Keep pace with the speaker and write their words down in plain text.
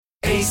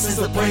Ace is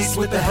the place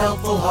with the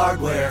helpful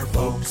hardware,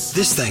 folks.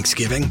 This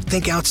Thanksgiving,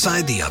 think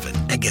outside the oven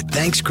and get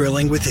Thanks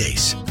Grilling with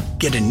Ace.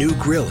 Get a new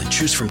grill and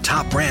choose from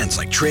top brands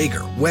like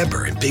Traeger,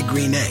 Weber, and Big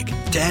Green Egg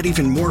to add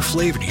even more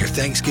flavor to your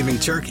Thanksgiving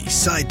turkey,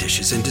 side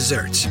dishes, and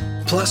desserts.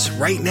 Plus,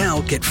 right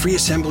now, get free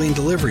assembly and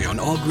delivery on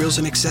all grills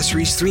and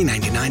accessories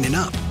 $3.99 and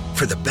up.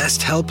 For the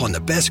best help on the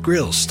best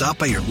grills, stop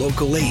by your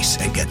local Ace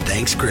and get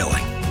Thanks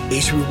Grilling.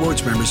 Ace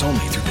Rewards members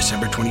only through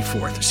December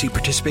 24th. See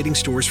participating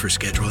stores for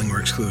scheduling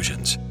or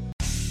exclusions.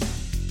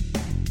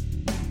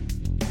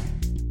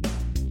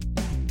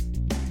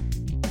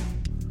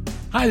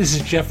 Hi, this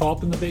is Jeff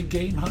Altman, the Big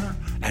Game Hunter,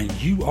 and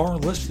you are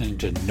listening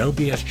to No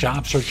BS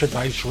Job Search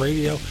Advice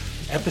Radio,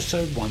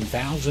 episode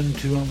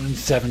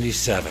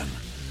 1277.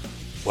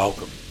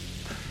 Welcome.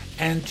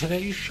 And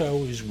today's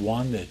show is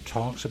one that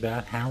talks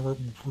about how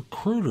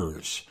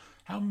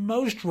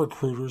most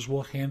recruiters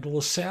will handle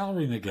a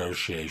salary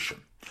negotiation.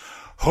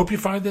 Hope you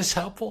find this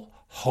helpful.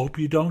 Hope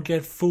you don't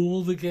get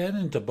fooled again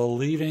into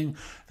believing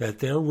that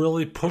they're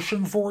really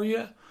pushing for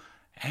you.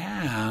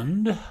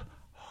 And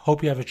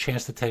hope you have a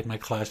chance to take my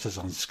classes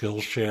on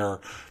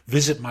Skillshare.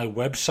 Visit my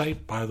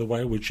website, by the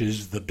way, which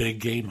is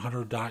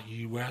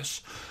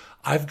thebiggamehunter.us.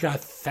 I've got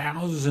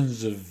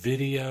thousands of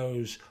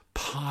videos,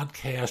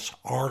 podcasts,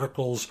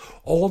 articles,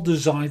 all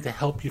designed to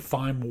help you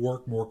find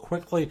work more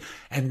quickly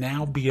and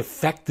now be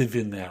effective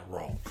in that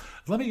role.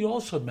 Let me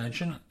also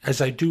mention, as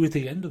I do at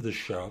the end of the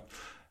show,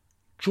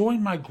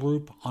 join my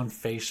group on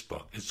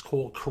Facebook. It's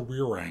called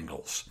Career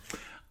Angles.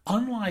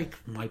 Unlike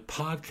my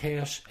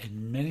podcasts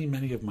and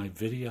many of my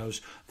videos,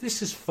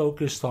 this is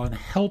focused on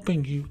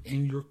helping you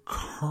in your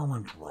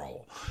current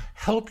role,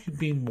 help you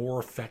be more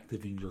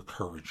effective in your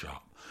current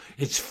job.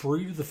 It's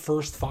free to the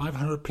first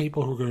 500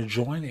 people who are going to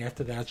join.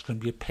 After that, it's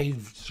going to be a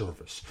paid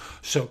service.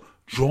 So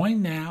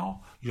join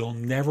now. You'll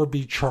never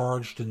be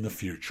charged in the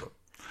future.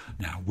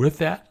 Now, with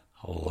that,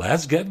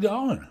 let's get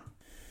going.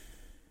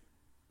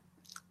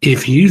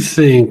 If you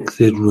think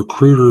that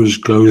recruiters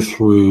go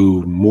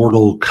through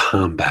mortal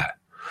combat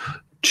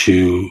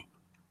to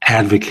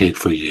advocate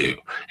for you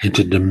and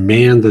to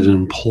demand that an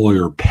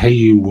employer pay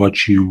you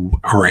what you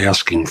are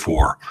asking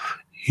for,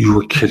 you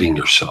are kidding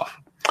yourself.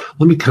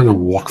 Let me kind of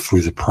walk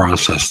through the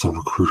process the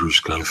recruiters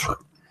go through.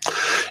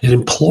 An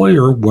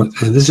employer,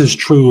 and this is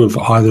true of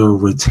either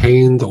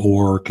retained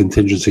or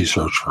contingency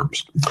search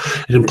firms,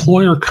 an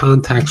employer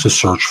contacts a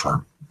search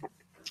firm.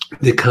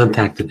 They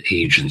contact an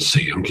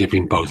agency. I'm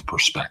giving both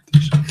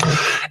perspectives.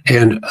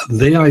 And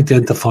they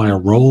identify a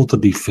role to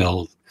be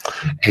filled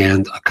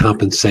and a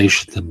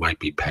compensation that might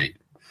be paid.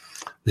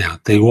 Now,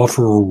 they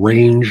offer a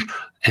range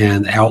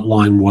and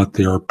outline what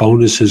their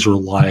bonuses are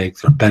like,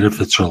 their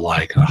benefits are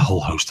like, and a whole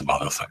host of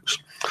other things.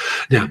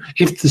 Now,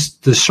 if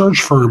the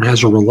search firm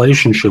has a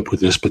relationship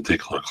with this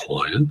particular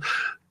client,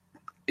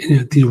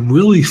 do you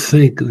really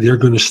think they're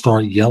going to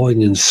start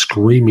yelling and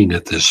screaming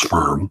at this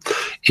firm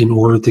in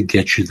order to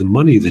get you the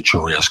money that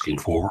you're asking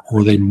for?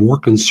 Or are they more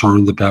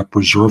concerned about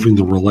preserving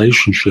the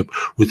relationship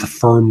with the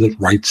firm that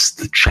writes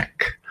the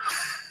check?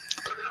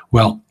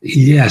 Well,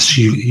 yes,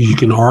 you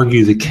can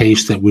argue the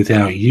case that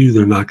without you,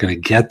 they're not going to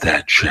get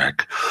that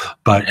check.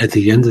 But at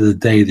the end of the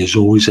day, there's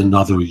always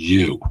another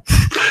you.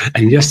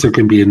 And yes, there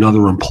can be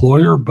another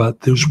employer,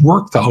 but there's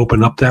work to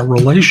open up that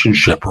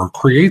relationship or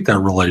create that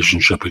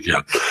relationship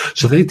again.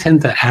 So they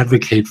tend to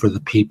advocate for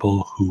the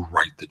people who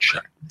write the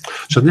check.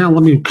 So now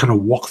let me kind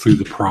of walk through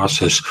the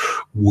process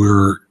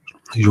where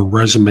your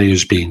resume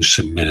is being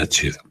submitted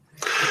to them.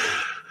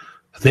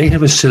 They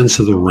have a sense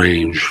of the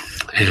range,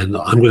 and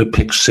I'm going to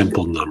pick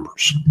simple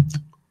numbers.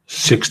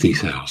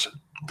 60,000,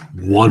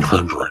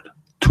 100,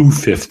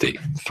 250,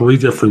 three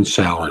different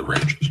salary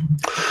ranges.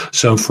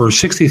 So for a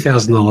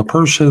 $60,000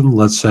 person,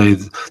 let's say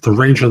the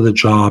range of the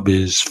job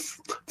is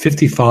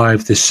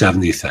 55 to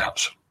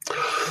 70,000.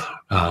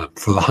 For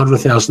the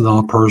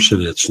 $100,000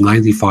 person, it's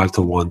 95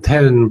 to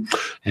 110,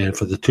 and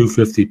for the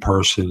 250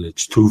 person,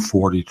 it's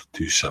 240 to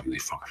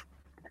 275.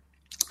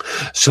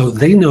 So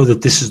they know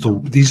that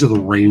these are the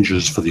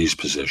ranges for these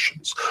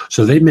positions.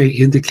 So they may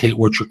indicate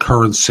what your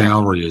current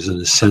salary is in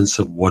the sense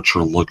of what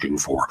you're looking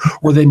for,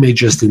 or they may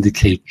just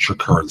indicate your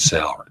current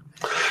salary.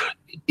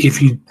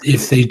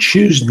 If they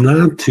choose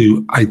not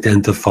to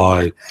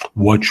identify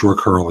what you're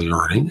currently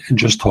earning and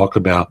just talk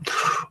about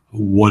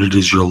what it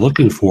is you're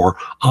looking for,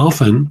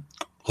 often,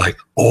 like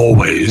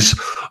always,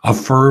 a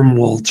firm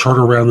will turn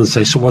around and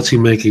say, so what's he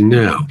making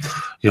now?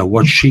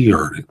 What's she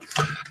earning?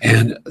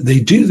 And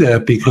they do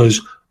that because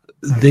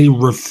they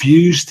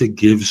refuse to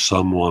give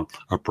someone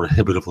a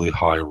prohibitively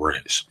high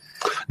raise.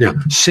 Now,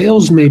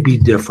 sales may be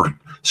different.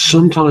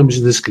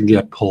 Sometimes this can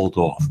get pulled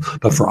off,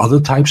 but for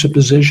other types of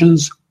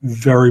positions,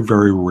 very,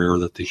 very rare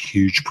that the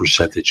huge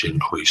percentage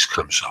increase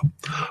comes up.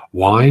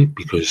 Why?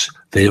 Because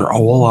they are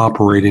all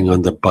operating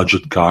under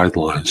budget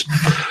guidelines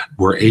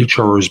where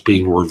HR is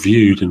being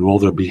reviewed and all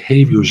their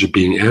behaviors are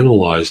being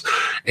analyzed.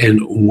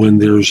 And when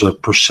there's a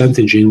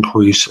percentage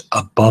increase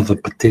above a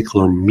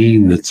particular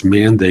mean that's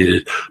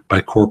mandated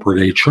by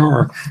corporate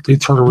HR, they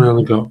turn around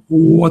and go,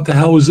 what the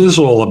hell is this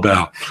all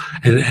about?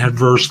 And it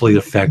adversely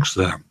affects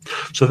them.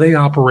 So they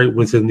operate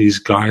within these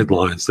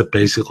guidelines that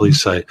basically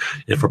say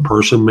if a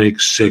person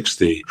makes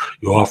 60,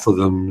 you offer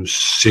them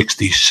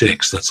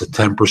 66. That's a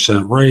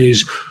 10%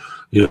 raise.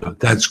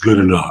 That's good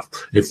enough.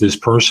 If this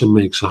person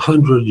makes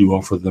 100, you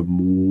offer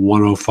them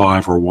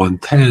 105 or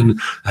 110.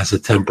 That's a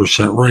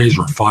 10% raise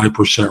or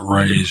 5%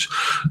 raise.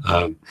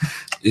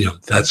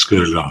 That's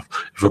good enough.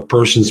 If a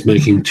person's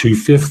making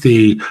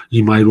 250,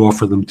 you might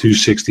offer them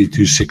 260,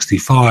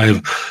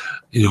 265.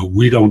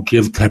 We don't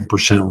give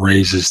 10%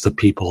 raises to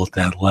people at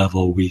that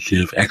level. We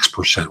give X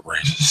percent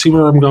raises. See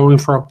where I'm coming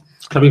from?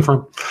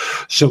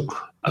 So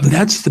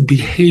that's the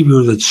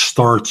behavior that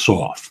starts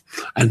off.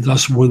 And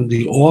thus, when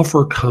the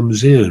offer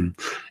comes in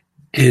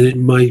and it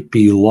might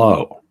be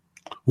low,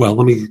 well,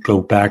 let me go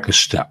back a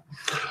step.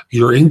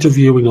 You're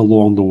interviewing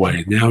along the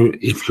way. Now,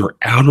 if you're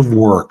out of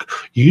work,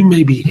 you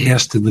may be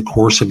asked in the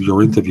course of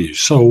your interview,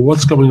 so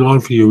what's going on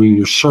for you in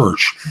your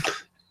search?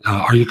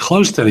 Are you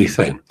close to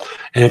anything?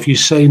 And if you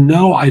say,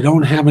 no, I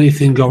don't have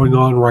anything going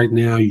on right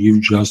now,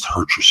 you've just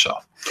hurt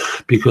yourself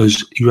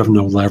because you have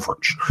no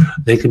leverage.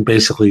 They can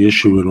basically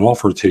issue an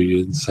offer to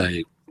you and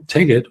say,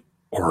 take it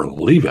or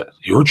leave it.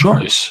 Your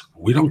choice.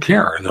 We don't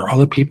care. There are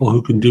other people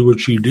who can do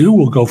what you do.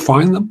 We'll go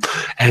find them,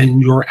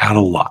 and you're out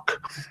of luck.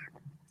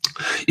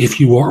 If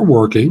you are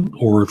working,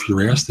 or if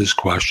you're asked this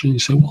question, you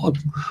say, well,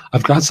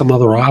 I've got some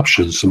other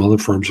options. Some other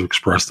firms have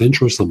expressed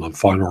interest. I'm on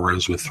final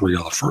rounds with 3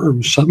 other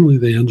firms. Suddenly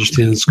they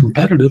understand it's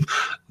competitive.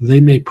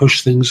 They may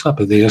push things up.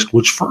 If they ask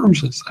which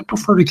firms, I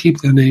prefer to keep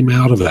their name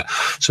out of it.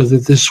 So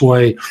that this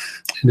way,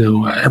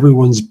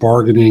 everyone's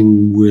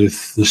bargaining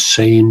with the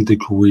same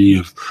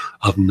degree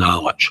of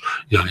knowledge.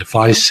 If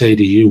I say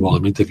to you while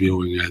I'm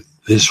interviewing at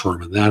this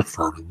firm and that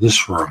firm and this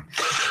firm,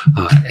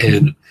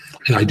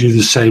 and I do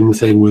the same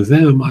thing with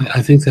them,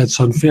 I think that's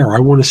unfair. I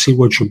want to see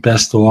what your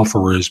best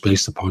offer is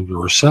based upon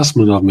your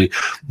assessment of me,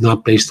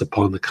 not based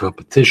upon the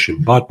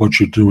competition. But what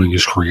you're doing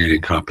is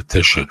creating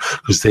competition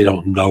because they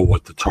don't know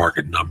what the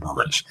target number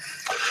is.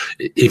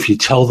 If you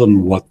tell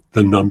them what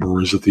the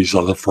number is at these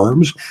other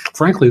firms,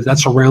 frankly,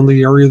 that's around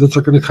the area that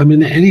they're going to come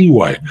in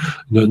anyway.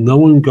 No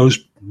one goes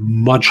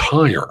much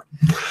higher.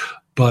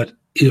 But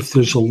if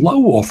there's a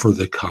low offer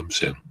that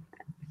comes in,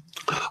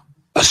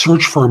 a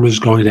search firm is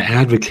going to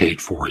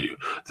advocate for you.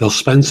 They'll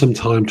spend some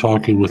time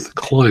talking with the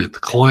client. The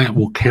client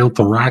will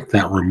counteract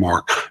that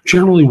remark,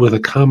 generally with a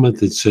comment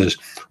that says,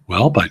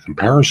 well, by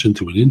comparison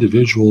to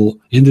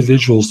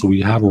individuals that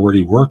we have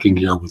already working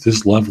here with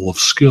this level of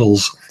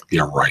skills,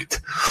 yeah, right.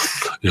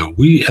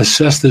 We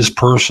assess this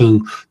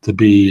person to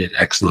be at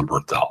X number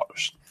of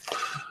dollars.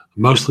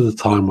 Most of the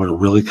time, what it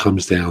really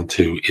comes down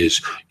to is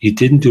you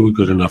didn't do a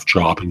good enough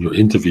job in your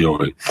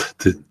interviewing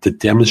to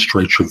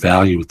demonstrate your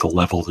value at the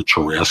level that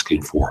you're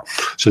asking for.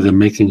 So they're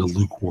making a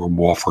lukewarm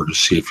offer to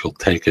see if you'll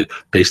take it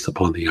based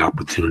upon the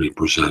opportunity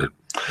presented.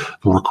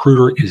 The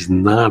recruiter is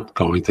not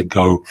going to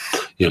go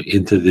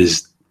into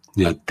this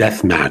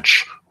death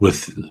match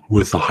with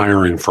the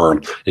hiring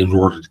firm in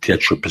order to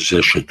get your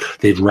position.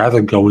 They'd rather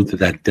go into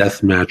that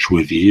death match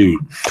with you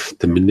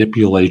to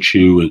manipulate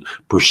you and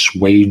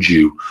persuade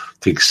you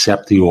to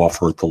accept the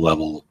offer at the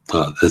level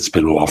that's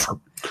been offered.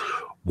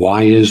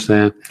 Why is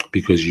that?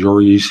 Because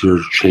you're easier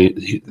to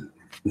change.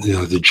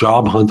 The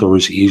job hunter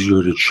is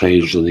easier to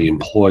change than the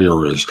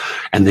employer is,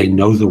 and they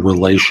know the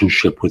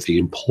relationship with the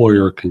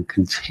employer can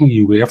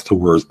continue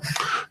afterwards,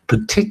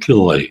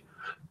 particularly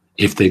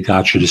if they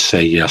got you to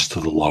say yes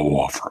to the low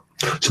offer.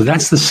 So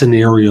that's the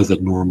scenario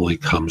that normally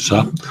comes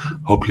up.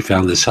 Hope you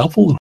found this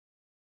helpful.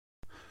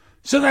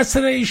 So that's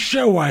today's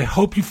show. I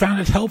hope you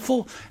found it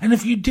helpful. And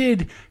if you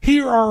did,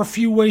 here are a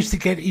few ways to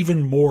get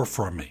even more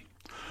from me.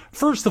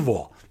 First of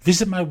all,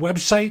 visit my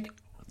website,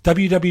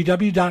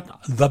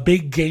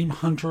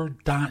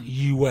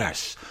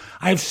 www.thebiggamehunter.us.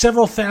 I have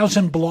several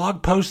thousand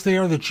blog posts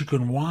there that you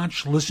can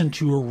watch, listen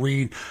to, or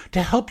read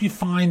to help you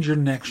find your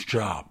next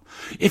job.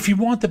 If you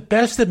want the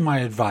best of my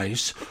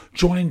advice,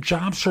 join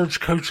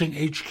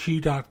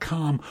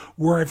JobSearchCoachingHQ.com,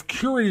 where I've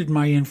curated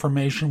my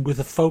information with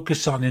a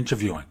focus on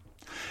interviewing.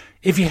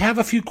 If you have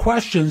a few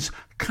questions,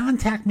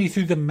 contact me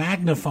through the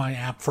Magnify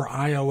app for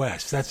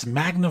iOS. That's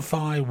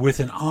Magnify with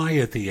an I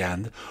at the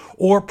end,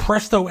 or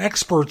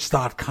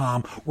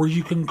PrestoExperts.com, where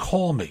you can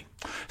call me.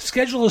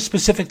 Schedule a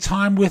specific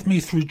time with me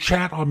through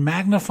chat on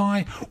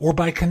Magnify or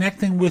by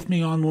connecting with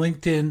me on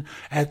LinkedIn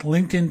at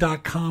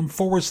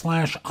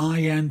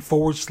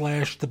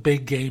linkedin.com/IN/The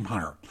Big Game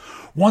Hunter.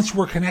 Once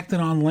we're connected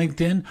on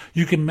LinkedIn,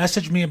 you can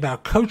message me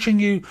about coaching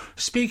you,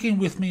 speaking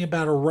with me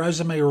about a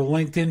resume or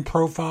LinkedIn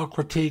profile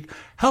critique,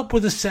 help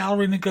with a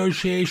salary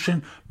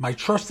negotiation, my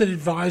trusted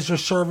advisor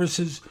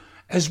services,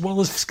 as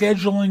well as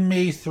scheduling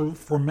me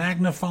for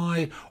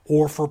Magnify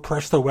or for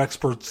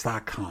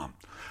PrestoExperts.com.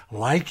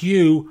 Like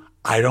you,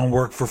 I don't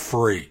work for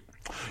free.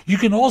 You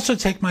can also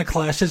take my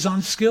classes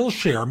on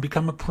Skillshare and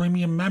become a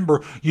premium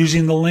member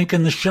using the link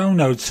in the show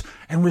notes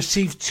and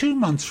receive 2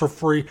 months for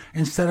free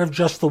instead of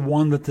just the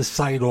one that the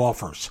site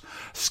offers.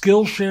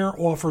 Skillshare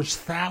offers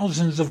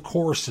thousands of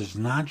courses,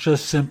 not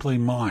just simply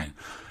mine.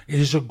 It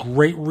is a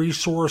great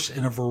resource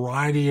in a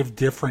variety of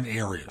different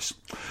areas.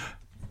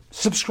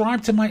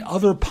 Subscribe to my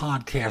other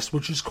podcast,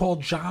 which is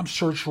called Job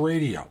Search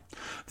Radio.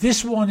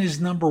 This one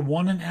is number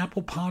 1 in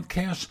Apple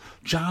Podcasts.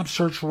 Job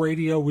Search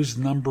Radio is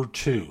number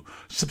 2.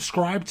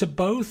 Subscribe to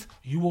both.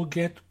 You will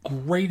get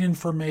great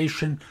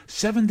information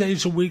 7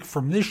 days a week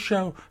from this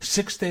show,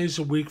 6 days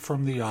a week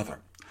from the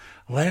other.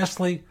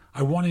 Lastly,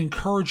 I want to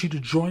encourage you to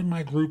join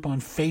my group on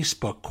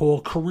Facebook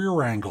called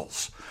Career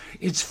Angles.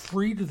 It's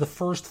free to the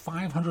first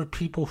 500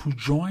 people who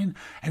join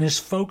and is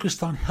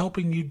focused on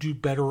helping you do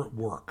better at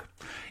work.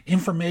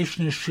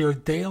 Information is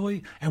shared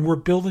daily, and we're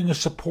building a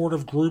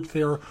supportive group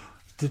there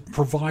to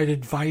provide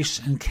advice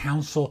and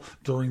counsel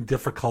during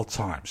difficult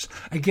times.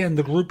 Again,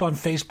 the group on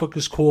Facebook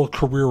is called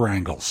Career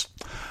Angles.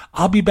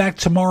 I'll be back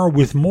tomorrow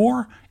with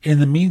more. In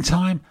the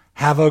meantime,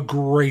 have a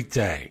great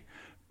day.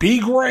 Be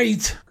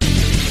great!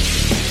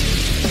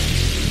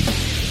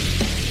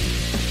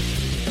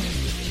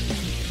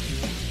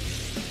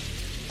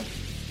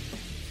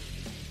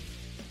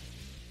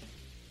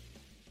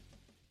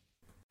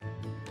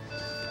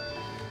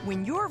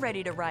 When you're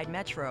ready to ride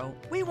Metro,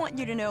 we want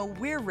you to know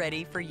we're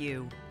ready for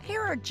you. Here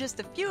are just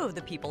a few of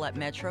the people at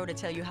Metro to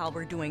tell you how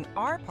we're doing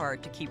our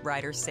part to keep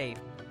riders safe.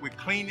 We're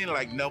cleaning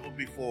like never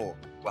before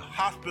with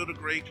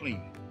hospital-grade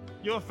cleaning.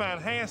 You'll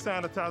find hand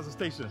sanitizer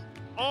stations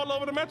all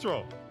over the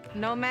Metro.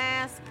 No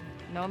mask,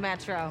 no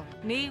Metro.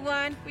 Need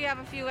one? We have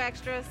a few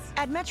extras.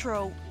 At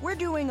Metro, we're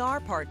doing our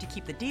part to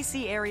keep the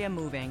D.C. area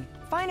moving.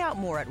 Find out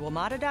more at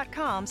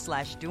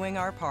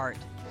WMATA.com/doingourpart.